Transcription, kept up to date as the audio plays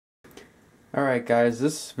Alright guys,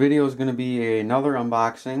 this video is going to be another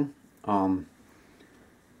unboxing.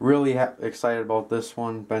 Really excited about this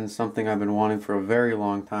one. Been something I've been wanting for a very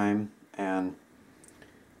long time, and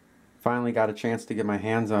finally got a chance to get my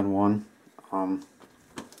hands on one.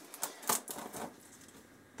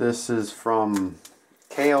 This is from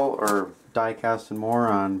Kale, or Diecast and More,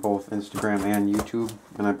 on both Instagram and YouTube,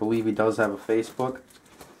 and I believe he does have a Facebook.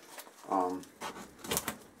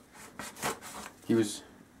 He was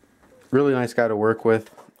really nice guy to work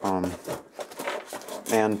with,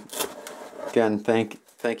 and again, thank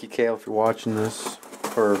you, Kale, if you're watching this,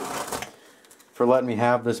 for letting me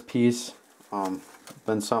have this piece.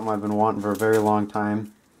 Been something I've been wanting for a very long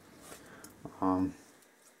time.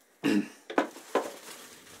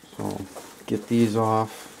 So get these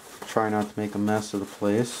off. Try not to make a mess of the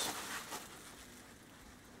place.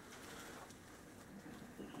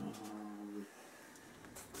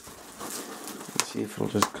 See if it'll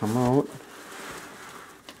just come out.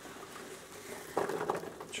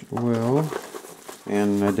 Which it will.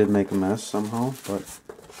 And I did make a mess somehow, but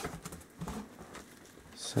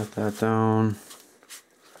set that down.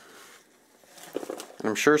 And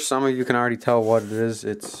I'm sure some of you can already tell what it is.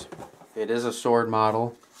 It is a sword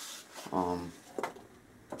model.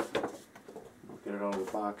 Get it out of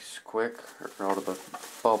the box quick, or out of the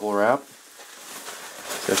bubble wrap.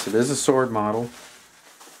 Yes, it is a sword model.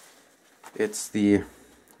 It's the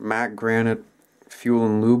Mack Granite Fuel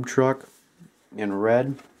and Lube truck in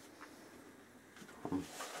red.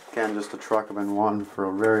 Again, just a truck I've been wanting for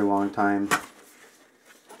a very long time.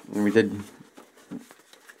 And we did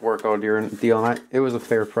work out a deal, and it was a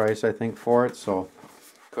fair price, I think, for it, so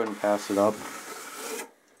couldn't pass it up.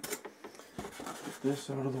 Get this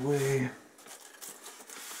out of the way.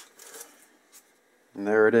 And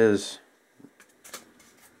there it is.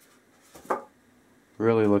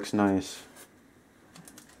 Really looks nice.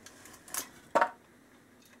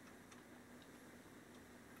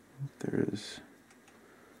 There is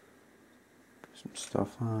some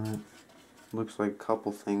stuff on it. Looks like a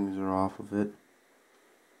couple things are off of it.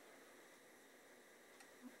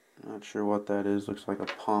 Not sure what that is. Looks like a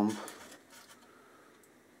pump.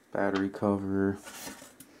 Battery cover.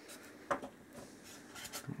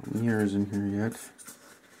 No mirrors in here yet.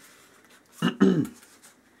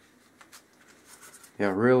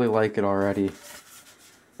 Yeah, really like it already.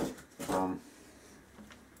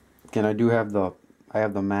 Again, I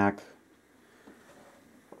have the Mack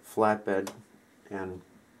flatbed, and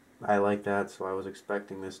I like that, so I was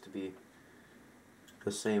expecting this to be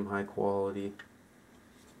the same high quality,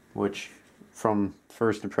 which from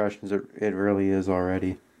first impressions it really is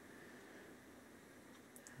already.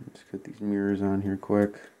 Let's get these mirrors on here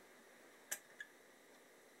quick,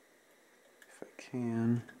 if I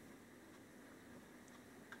can.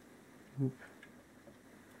 Oop.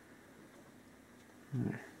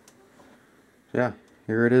 Yeah,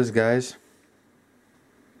 here it is, guys.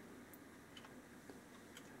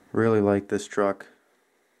 Really like this truck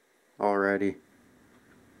already.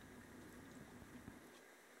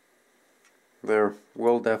 There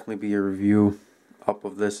will definitely be a review up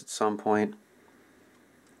of this at some point.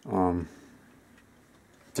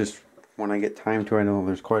 Just when I get time to. I know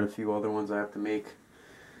there's quite a few other ones I have to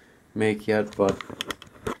make yet, but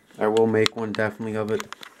I will make one definitely of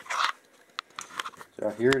it. So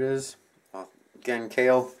here it is. Again,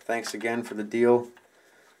 Kale, thanks again for the deal.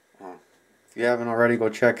 If you haven't already, go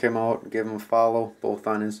check him out. Give him a follow, both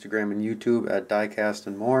on Instagram and YouTube at Diecast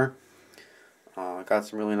and More. Got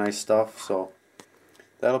some really nice stuff. So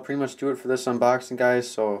that'll pretty much do it for this unboxing, guys.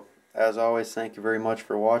 So as always, thank you very much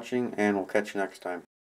for watching, and we'll catch you next time.